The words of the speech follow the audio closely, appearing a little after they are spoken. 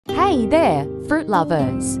Hey there, fruit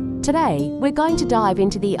lovers! Today, we're going to dive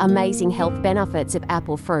into the amazing health benefits of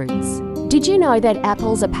apple fruits. Did you know that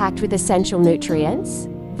apples are packed with essential nutrients,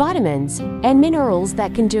 vitamins, and minerals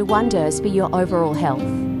that can do wonders for your overall health?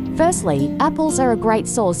 Firstly, apples are a great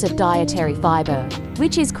source of dietary fiber,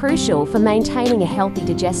 which is crucial for maintaining a healthy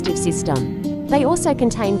digestive system. They also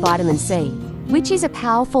contain vitamin C, which is a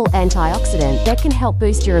powerful antioxidant that can help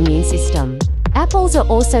boost your immune system. Apples are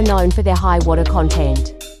also known for their high water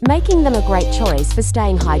content, making them a great choice for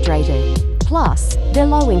staying hydrated. Plus, they're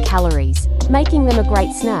low in calories, making them a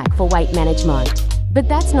great snack for weight management. But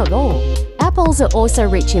that's not all. Apples are also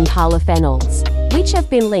rich in polyphenols, which have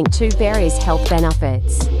been linked to various health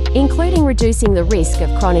benefits, including reducing the risk of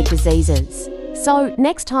chronic diseases. So,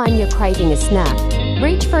 next time you're craving a snack,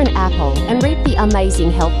 reach for an apple and reap the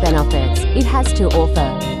amazing health benefits it has to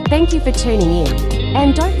offer. Thank you for tuning in.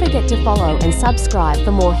 And don't forget to follow and subscribe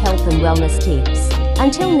for more health and wellness tips.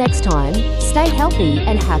 Until next time, stay healthy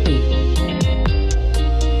and happy.